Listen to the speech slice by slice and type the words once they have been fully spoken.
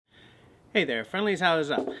Hey there, friendlies, how's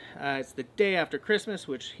up? It's the day after Christmas,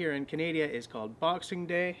 which here in Canada is called Boxing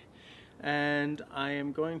Day, and I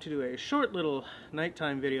am going to do a short little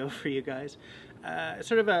nighttime video for you guys,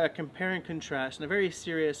 sort of a compare and contrast in a very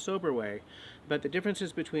serious, sober way about the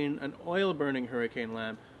differences between an oil-burning hurricane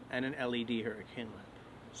lamp and an LED hurricane lamp.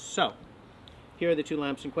 So, here are the two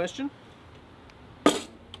lamps in question.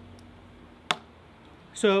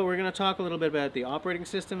 So we're going to talk a little bit about the operating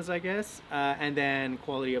systems, I guess, and then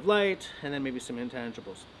quality of light, and then maybe some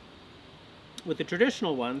intangibles. With the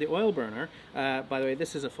traditional one, the oil burner, by the way,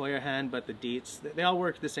 this is a Feuerhand, but the Dietz, they all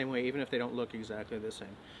work the same way, even if they don't look exactly the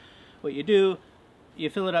same. What you do,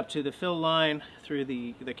 you fill it up to the fill line through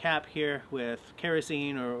the cap here with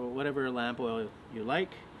kerosene or whatever lamp oil you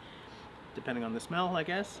like, depending on the smell, I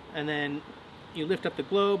guess. And then you lift up the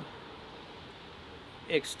globe,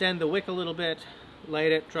 extend the wick a little bit,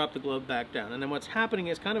 light it, drop the globe back down. And then what's happening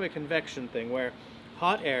is kind of a convection thing where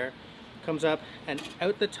hot air comes up and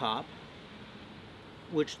out the top,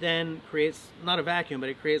 which then creates, not a vacuum, but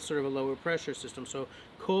it creates sort of a lower pressure system. So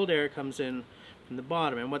cold air comes in from the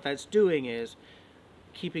bottom, and what that's doing is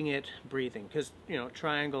keeping it breathing. Because, you know,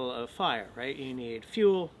 triangle of fire, right? You need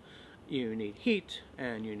fuel, you need heat,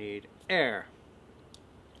 and you need air.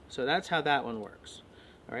 So that's how that one works.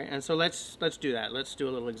 All right, and so let's do that. Let's do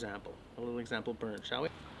a little example burn, shall we?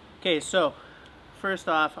 Okay, so first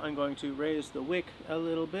off, I'm going to raise the wick a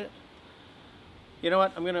little bit. You know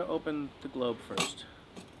what? I'm going to open the globe first.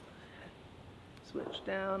 Switch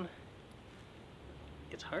down.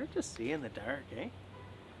 It's hard to see in the dark, eh?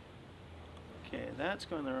 Okay, that's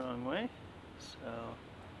going the wrong way. So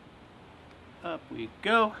up we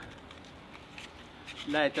go.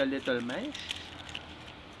 Light a little match.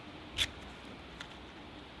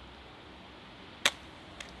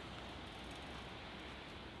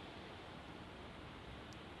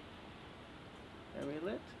 Are we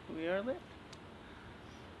lit? We are lit.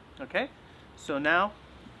 Okay, so now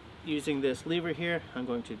using this lever here, I'm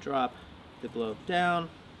going to drop the globe down,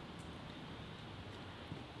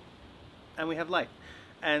 and we have light.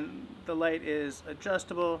 And the light is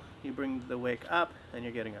adjustable. You bring the wick up and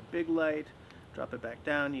you're getting a big light. Drop it back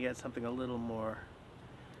down, you get something a little more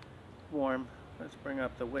warm. Let's bring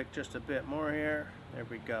up the wick just a bit more here. There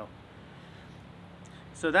we go.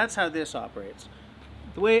 So that's how this operates.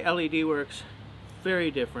 The way LED works,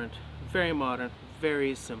 very different, very modern,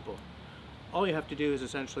 very simple. All you have to do is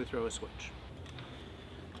essentially throw a switch.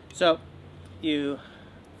 So you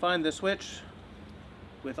find the switch.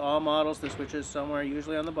 With all models, the switch is somewhere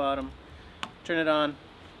usually on the bottom. Turn it on,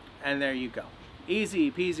 and there you go.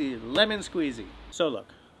 Easy peasy, lemon squeezy. So look,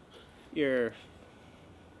 I'm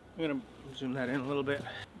gonna zoom that in a little bit.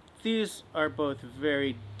 These are both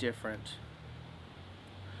very different.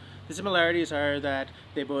 The similarities are that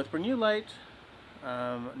they both bring you light.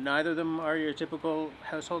 Neither of them are your typical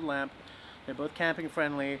household lamp. They're both camping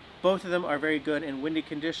friendly. Both of them are very good in windy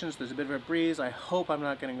conditions. There's a bit of a breeze. I hope I'm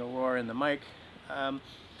not getting a roar in the mic.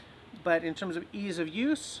 But in terms of ease of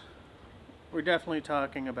use, we're definitely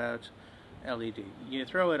talking about LED. You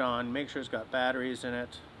throw it on, make sure it's got batteries in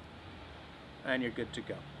it, and you're good to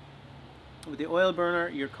go. With the oil burner,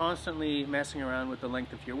 you're constantly messing around with the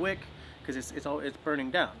length of your wick because it's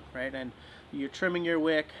burning down, right? And you're trimming your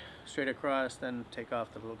wick straight across, then take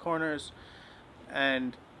off the little corners,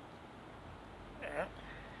 and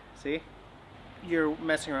see, you're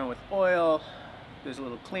messing around with oil. There's a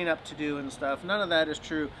little cleanup to do and stuff. None of that is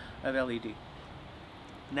true of LED.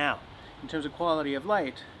 Now, in terms of quality of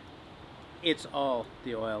light, it's all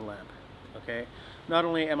the oil lamp, okay? Not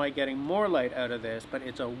only am I getting more light out of this, but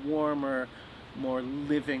it's a warmer, more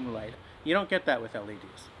living light. You don't get that with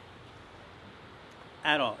LEDs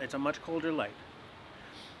at all. It's a much colder light.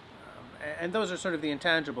 And those are sort of the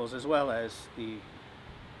intangibles as well as the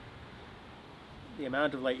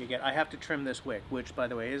amount of light you get. I have to trim this wick, which, by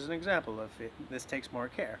the way, is an example of it. This takes more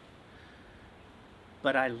care.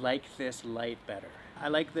 But I like this light better. I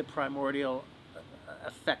like the primordial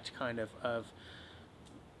effect, kind of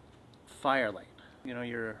firelight. You know,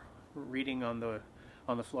 you're reading on the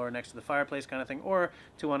floor next to the fireplace kind of thing, or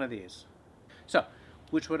to one of these. So,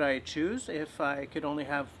 which would I choose if I could only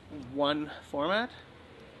have one format?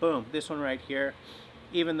 Boom, this one right here.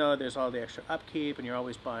 Even though there's all the extra upkeep and you're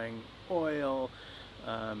always buying oil,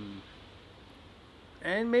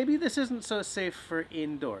 and maybe this isn't so safe for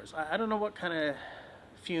indoors. I don't know what kind of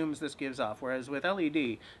fumes this gives off, whereas with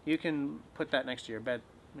LED, you can put that next to your bed,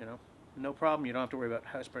 you know, no problem. You don't have to worry about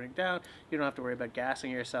house burning down. You don't have to worry about gassing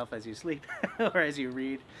yourself as you sleep or as you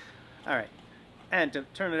read. All right, and to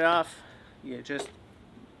turn it off, you just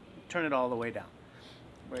turn it all the way down.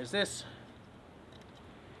 Whereas this,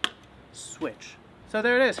 switch. So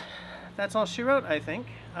there it is. that's all she wrote, I think.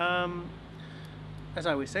 As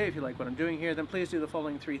I always say, if you like what I'm doing here, then please do the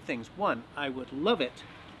following 3 things. 1, I would love it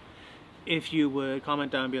if you would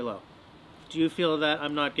comment down below. Do you feel that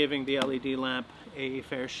I'm not giving the LED lamp a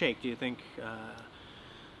fair shake? Do you think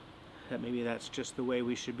that maybe that's just the way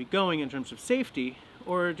we should be going in terms of safety?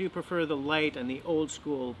 Or do you prefer the light and the old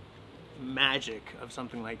school magic of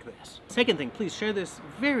something like this? Second thing, please share this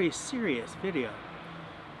very serious video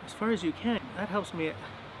as far as you can. That helps me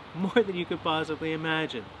more than you could possibly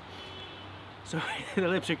imagine. Sorry, the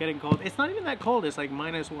lips are getting cold. It's not even that cold, it's like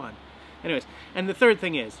 -1. Anyways, and the third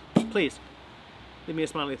thing is, please, leave me a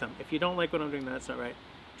smiley thumb. If you don't like what I'm doing, that's alright.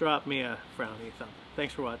 Drop me a frowny thumb.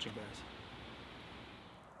 Thanks for watching, guys.